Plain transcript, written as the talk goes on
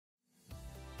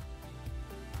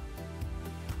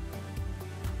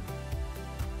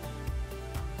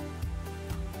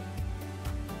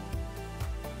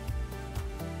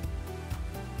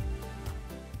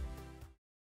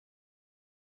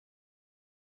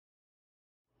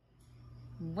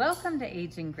Welcome to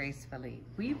Aging Gracefully.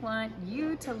 We want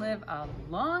you to live a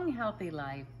long, healthy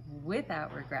life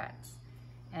without regrets.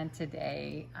 And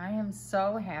today, I am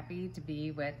so happy to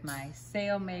be with my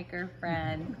Sailmaker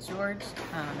friend, George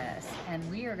Thomas. And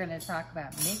we are going to talk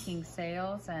about making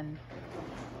sails and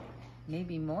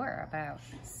maybe more about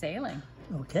sailing.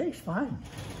 Okay, fine.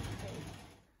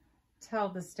 Tell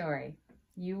the story.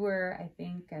 You were, I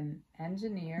think, an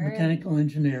engineer. Mechanical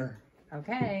engineer.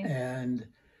 Okay. And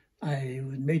I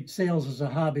made sails as a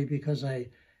hobby because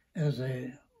as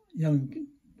a young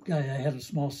guy, I had a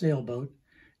small sailboat,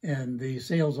 and the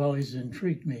sails always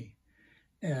intrigued me.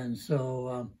 And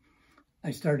so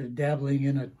I started dabbling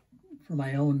in it for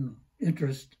my own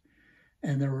interest,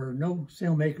 and there were no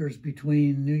sailmakers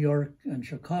between New York and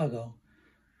Chicago.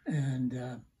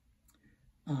 And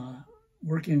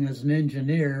working as an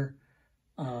engineer,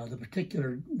 the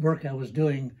particular work I was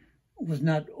doing was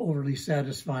not overly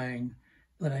satisfying,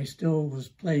 but I still was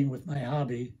playing with my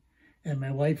hobby. And my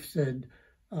wife said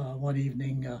one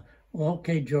evening, well,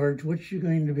 okay, George, which you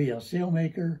going to be, a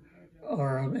sailmaker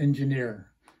or an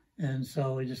engineer? And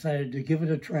so we decided to give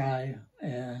it a try,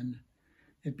 and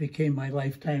it became my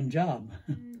lifetime job.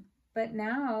 But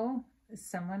now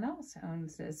someone else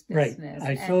owns this Right. business,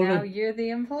 I and sold now it. you're the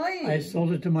employee. I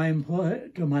sold it to my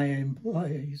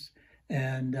employees,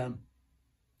 and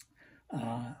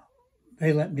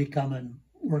they let me come and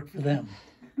work for them.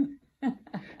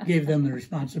 Gave them the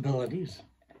responsibilities.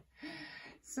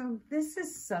 So this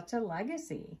is such a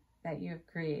legacy that you've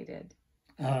created.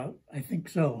 I think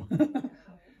so.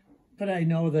 But I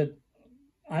know that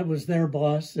I was their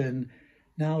boss, and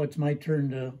now it's my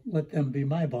turn to let them be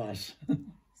my boss.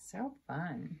 So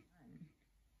fun.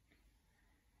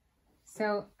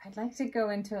 So I'd like to go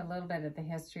into a little bit of the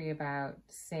history about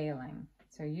sailing.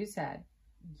 So you said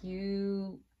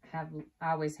you have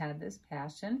always had this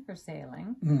passion for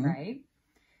sailing, right?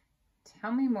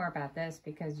 Tell me more about this,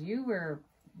 because you were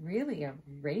really a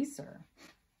racer.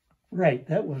 Right,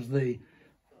 that was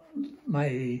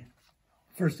my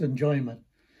first enjoyment.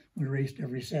 We raced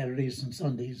every Saturdays and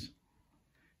Sundays.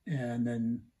 And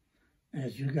then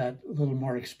as you got a little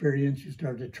more experience, you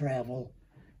started to travel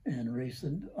and race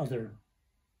in other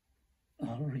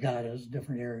regattas,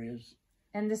 different areas.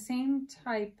 And the same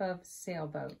type of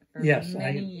sailboat for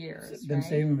many years, I've been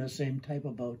sailing the same type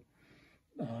of boat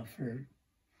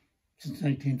since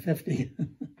 1950.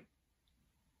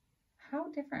 How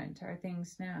different are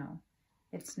things now?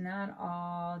 It's not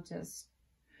all just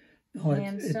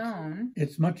hand sewn.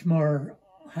 It's much more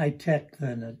high tech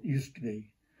than it used to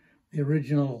be. The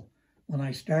original, when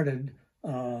I started,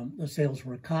 the sails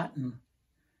were cotton,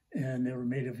 and they were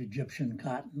made of Egyptian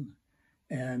cotton.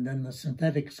 And then the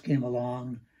synthetics came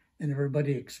along, and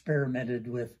everybody experimented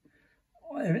with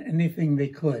anything they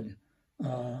could.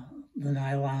 The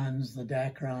nylons, the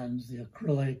dacrons, the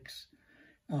acrylics.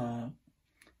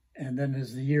 And then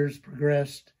as the years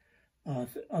progressed,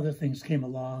 other things came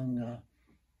along,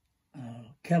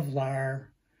 Kevlar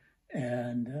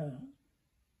and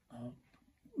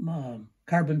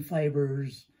carbon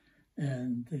fibers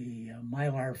and the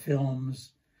mylar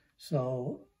films.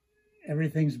 So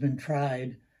everything's been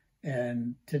tried,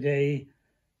 and today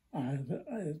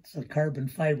it's the carbon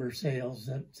fiber sails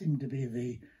that seem to be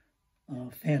the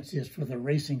fanciest for the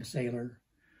racing sailor.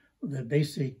 The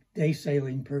basic day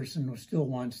sailing person still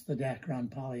wants the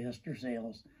Dacron polyester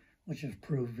sails, which has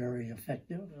proved very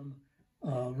effective.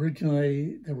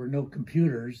 Originally, there were no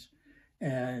computers,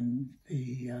 and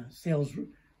the sails,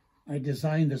 I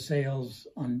designed the sails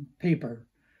on paper,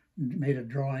 made a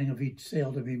drawing of each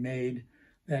sail to be made.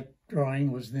 That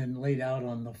drawing was then laid out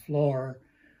on the floor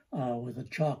with a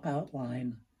chalk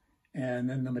outline, and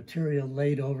then the material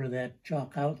laid over that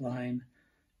chalk outline,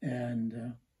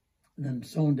 and then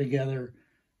sewn together,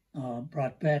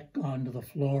 brought back onto the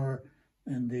floor,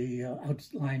 and the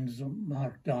outlines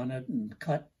marked on it and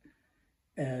cut,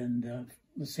 and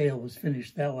the sail was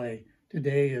finished that way.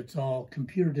 Today it's all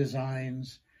computer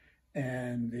designs,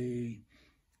 and the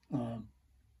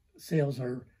sails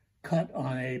are cut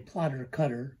on a plotter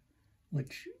cutter,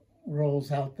 which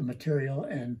rolls out the material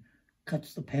and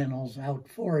cuts the panels out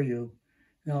for you.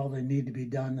 And all they need to be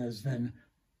done is then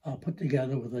put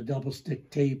together with a double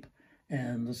stick tape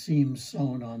and the seams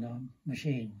sewn on a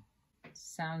machine.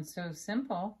 Sounds so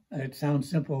simple. It sounds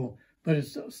simple, but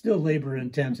it's still labor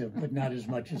intensive, but not as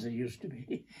much as it used to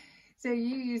be. So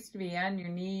you used to be on your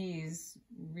knees,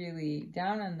 really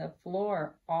down on the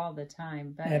floor all the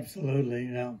time. But absolutely,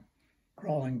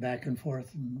 crawling back and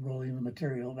forth and rolling the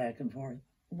material back and forth.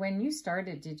 When you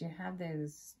started, did you have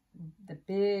the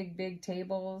big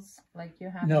tables like you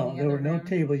have? No, in the there were other no room?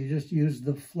 table. You just used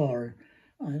the floor.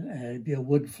 it'd be a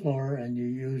wood floor, and you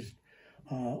used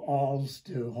awls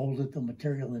to hold the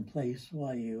material in place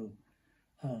while you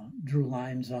drew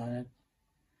lines on it.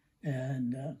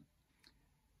 And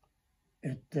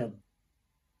it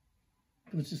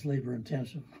was just labor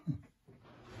intensive.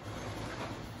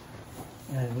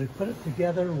 And we put it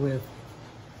together with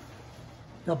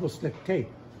double stick tape.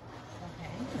 Okay.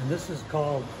 And this is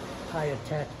called high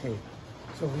attack tape.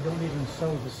 So we don't even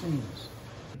sew the seams.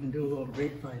 We can do a little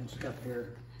grapevine stuff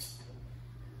here.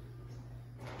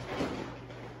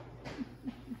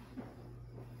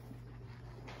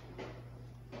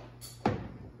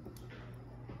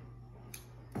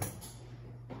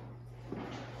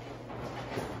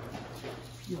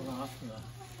 Peel off and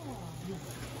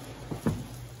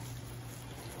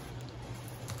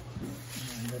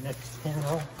the next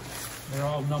panel. They're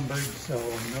all numbered, so I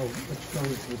know which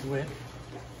goes with which.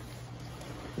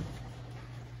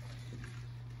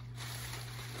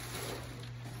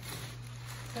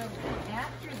 So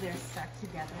after they're stuck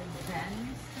together, then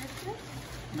you stitch it?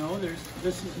 No,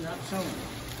 this is not sewn.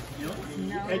 You know,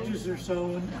 the edges are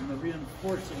sewn and the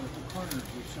reinforcing of the corners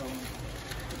are sewn.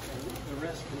 The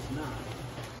rest is not.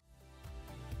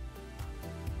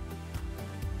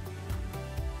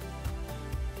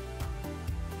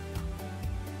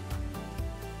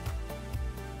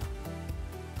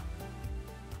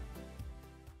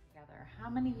 How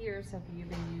many years have you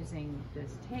been using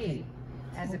this tape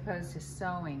as opposed to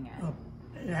sewing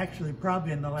it? Actually,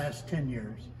 probably in the last 10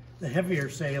 years. The heavier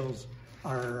sails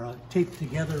are taped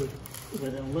together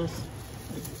with a less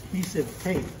adhesive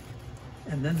tape,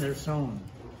 and then they're sewn.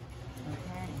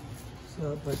 Okay.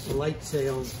 So, but the light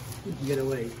sails, you can get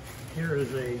away. Here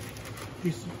is a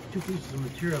two pieces of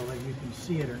material, and you can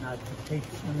see it or not. The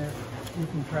tape's in there. You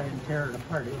can try and tear it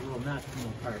apart. It will not come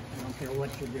apart. I don't care what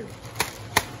you do.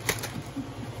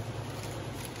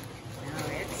 No,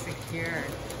 it's secure.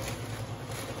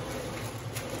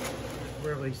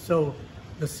 Where we sew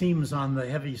the seams on the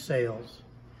heavy sails,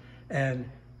 and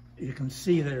you can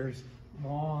see there's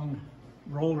long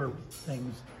roller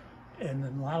things, and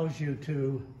it allows you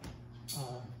to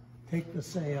take the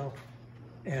sail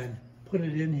and put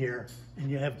it in here, and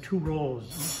you have two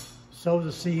rolls. Sew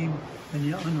the seam, and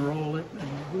you unroll it,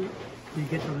 and you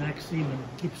get to the next seam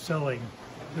and keep sewing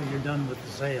until you're done with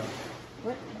the sail.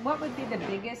 What would be the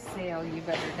biggest sail you've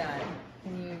ever done?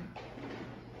 Can you?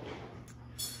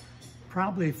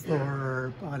 Probably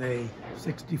for about a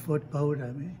 60-foot boat.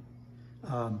 I mean,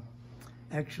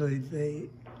 actually,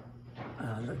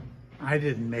 I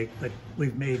didn't make, but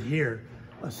we've made here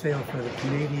a sail for the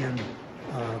Canadian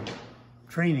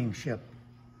training ship.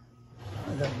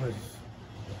 That was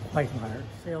quite large.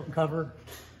 Sail cover,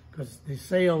 because the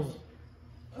sails,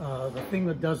 the thing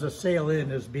that does a sail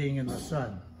in is being in the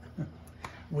sun,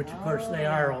 which of course they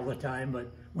are all the time, but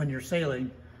when you're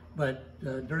sailing, but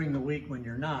during the week when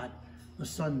you're not, the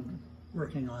sun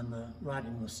working on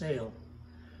rotting the sail.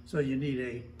 So you need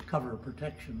a cover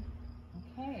protection.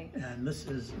 Okay. And this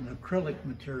is an acrylic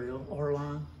material,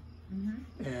 Orlon,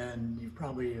 and you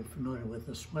probably are familiar with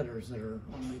the sweaters that are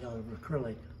all made out of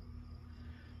acrylic.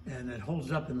 And it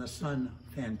holds up in the sun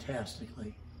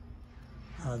fantastically.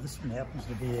 This one happens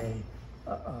to be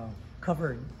a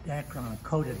covered background, a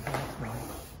coated background,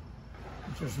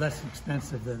 which is less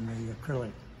expensive than the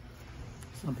acrylic.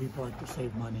 Some people like to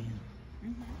save money.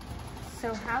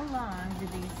 So how long do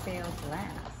these sails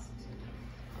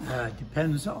last?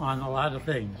 Depends on a lot of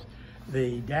things.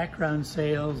 The background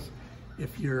sails,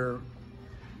 if you're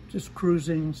just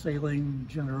cruising, sailing,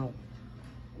 general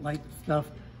light stuff,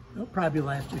 they'll probably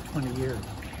last you 20 years.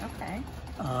 Okay.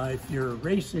 If you're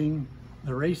racing,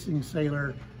 the racing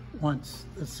sailor wants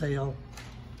the sail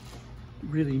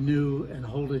really new and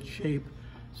hold its shape.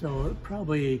 So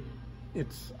probably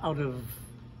it's out of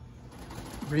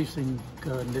racing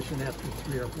condition after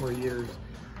 3 or 4 years,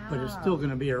 but it's still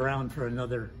going to be around for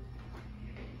another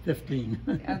 15.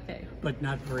 Okay. But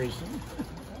not for racing.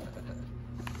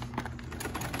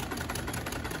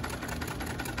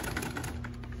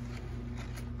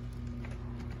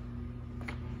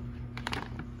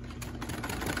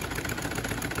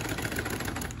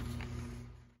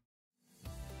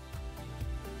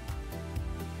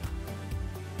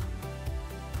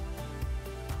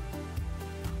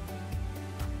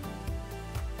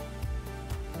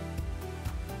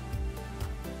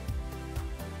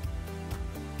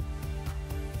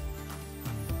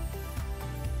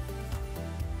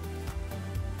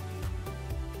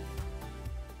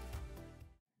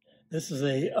 This is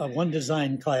a one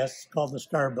design class called the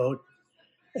Starboat,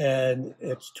 and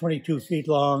it's 22 feet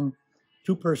long,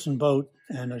 2-person boat,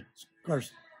 and it's, of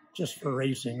course, just for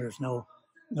racing. There's no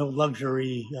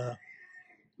luxury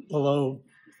below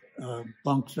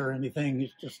bunks or anything.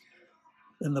 It's just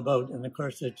in the boat, and of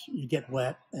course you get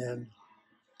wet. And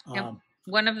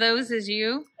one of those is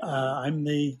you? I'm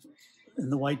in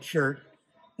the white shirt,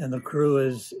 and the crew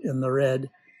is in the red,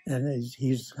 and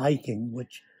he's hiking,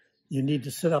 which you need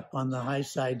to sit up on the high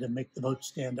side to make the boat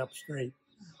stand up straight.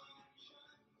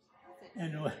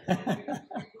 And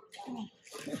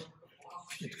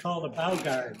it's called a bow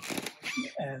guard,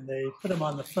 and they put them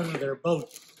on the front of their boat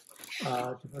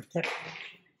to protect.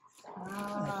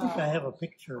 I think I have a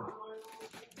picture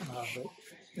of it.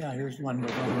 Yeah, here's one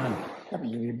with one. That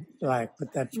may be black,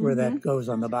 but that's where that goes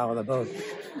on the bow of the boat.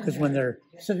 Because when they're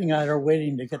sitting out there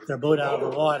waiting to get their boat out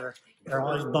of the water, they're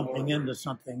always bumping into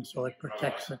something, so it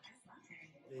protects it.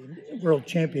 The World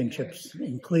Championships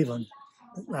in Cleveland,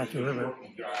 at Rocky River,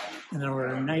 and there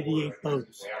were 98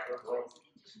 boats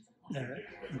there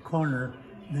in the corner.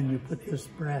 And then you put this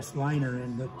brass liner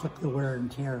in that took the wear and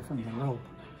tear from the rope.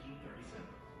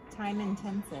 Time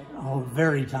intensive. Oh,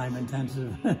 very time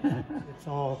intensive. It's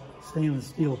all stainless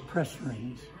steel press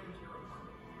rings.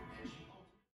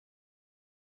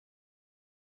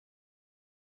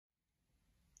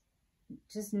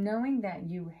 Just knowing that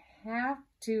you have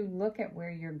to look at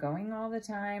where you're going all the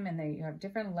time and that you have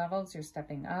different levels, you're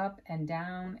stepping up and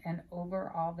down and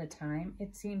over all the time,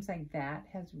 it seems like that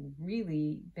has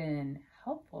really been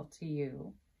helpful to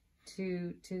you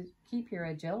to keep your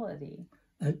agility.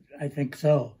 I think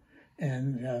so.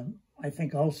 And I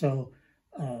think also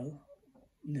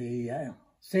the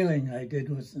sailing I did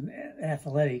was an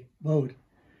athletic boat,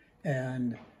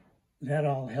 and that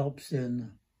all helps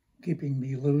in keeping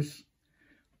me loose.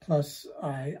 Plus,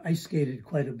 I ice skated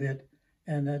quite a bit,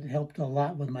 and that helped a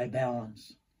lot with my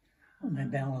balance. My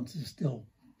balance is still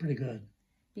pretty good.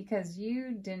 Because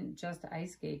you didn't just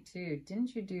ice skate too,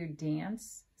 didn't you do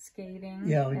dance skating?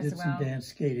 Yeah, we did some dance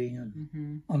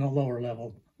skating on a lower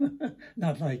level,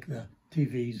 not like the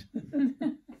TVs.